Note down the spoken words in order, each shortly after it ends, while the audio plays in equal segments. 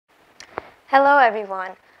Hello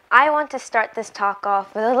everyone. I want to start this talk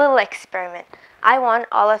off with a little experiment. I want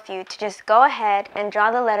all of you to just go ahead and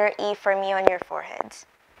draw the letter E for me on your foreheads.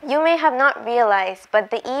 You may have not realized,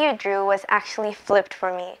 but the E you drew was actually flipped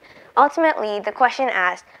for me. Ultimately, the question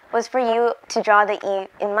asked was for you to draw the E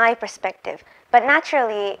in my perspective, but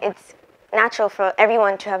naturally, it's natural for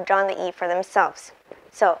everyone to have drawn the E for themselves.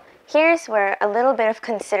 So, here's where a little bit of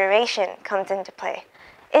consideration comes into play.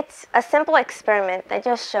 It's a simple experiment that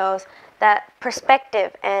just shows that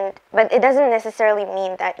perspective, but it doesn't necessarily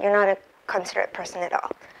mean that you're not a considerate person at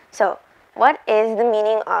all. So, what is the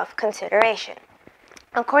meaning of consideration?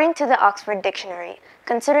 According to the Oxford Dictionary,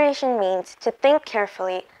 consideration means to think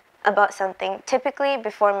carefully about something, typically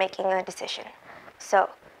before making a decision. So,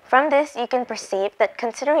 from this, you can perceive that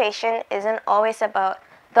consideration isn't always about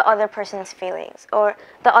the other person's feelings or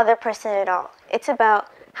the other person at all. It's about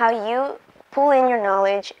how you pull in your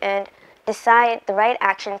knowledge and decide the right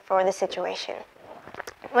action for the situation.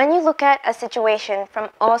 When you look at a situation from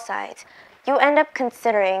all sides, you end up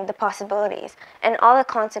considering the possibilities and all the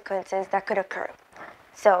consequences that could occur.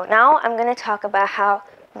 So now I'm going to talk about how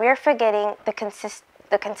we're forgetting the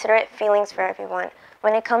considerate feelings for everyone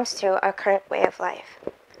when it comes to our current way of life.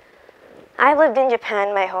 I've lived in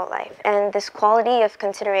Japan my whole life, and this quality of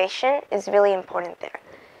consideration is really important there.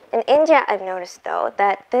 In India, I've noticed, though,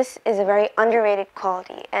 that this is a very underrated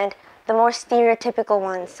quality, and the more stereotypical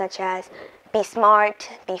ones, such as be smart,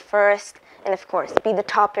 be first, and of course, be the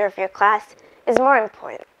topper of your class, is more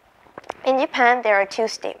important. In Japan, there are two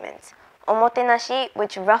statements, omotenashi,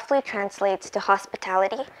 which roughly translates to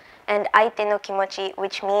hospitality, and aite no kimochi,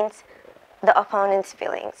 which means the opponent's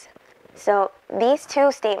feelings. So these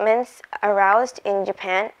two statements aroused in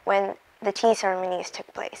Japan when the tea ceremonies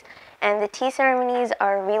took place. And the tea ceremonies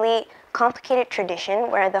are a really complicated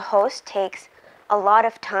tradition where the host takes a lot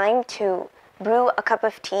of time to brew a cup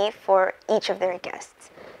of tea for each of their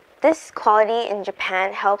guests. This quality in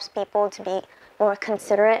Japan helps people to be more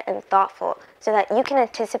considerate and thoughtful so that you can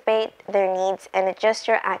anticipate their needs and adjust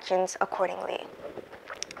your actions accordingly.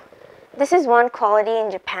 This is one quality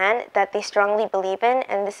in Japan that they strongly believe in,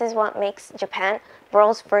 and this is what makes Japan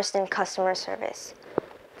world's first in customer service.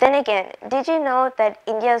 Then again, did you know that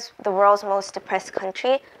India is the world's most depressed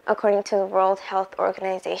country, according to the World Health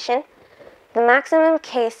Organization? The maximum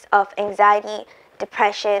case of anxiety,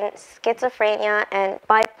 depression, schizophrenia, and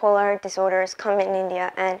bipolar disorders come in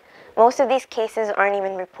India, and most of these cases aren't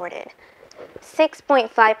even reported.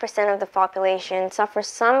 6.5% of the population suffers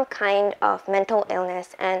some kind of mental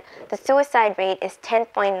illness, and the suicide rate is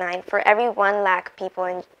 10.9 for every 1 lakh people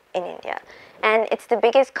in India. And it's the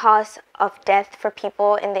biggest cause of death for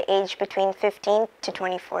people in the age between 15 to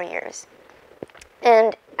 24 years.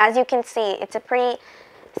 And as you can see, it's a pretty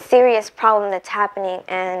serious problem that's happening,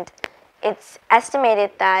 and it's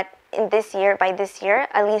estimated that by this year,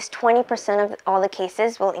 at least 20% of all the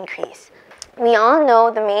cases will increase. We all know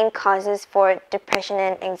the main causes for depression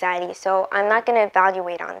and anxiety, so I'm not going to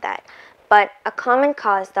evaluate on that. But a common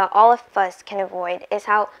cause that all of us can avoid is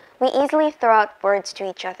how we easily throw out words to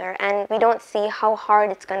each other and we don't see how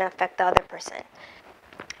hard it's going to affect the other person.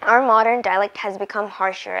 Our modern dialect has become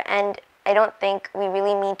harsher, and I don't think we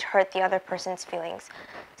really mean to hurt the other person's feelings.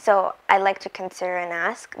 So I'd like to consider and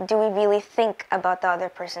ask, do we really think about the other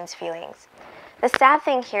person's feelings? The sad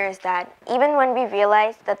thing here is that even when we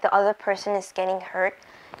realize that the other person is getting hurt,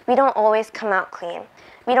 we don't always come out clean.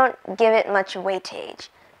 We don't give it much weightage.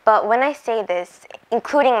 But when I say this,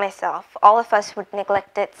 including myself, all of us would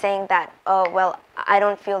neglect it, saying that, oh, well, I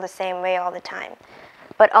don't feel the same way all the time.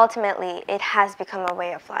 But ultimately, it has become a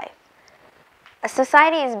way of life. A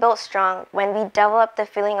society is built strong when we develop the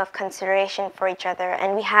feeling of consideration for each other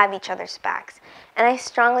and we have each other's backs. And I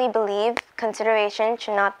strongly believe consideration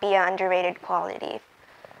should not be an underrated quality.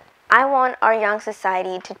 I want our young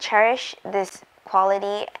society to cherish this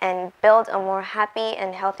quality and build a more happy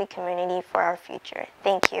and healthy community for our future.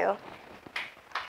 Thank you.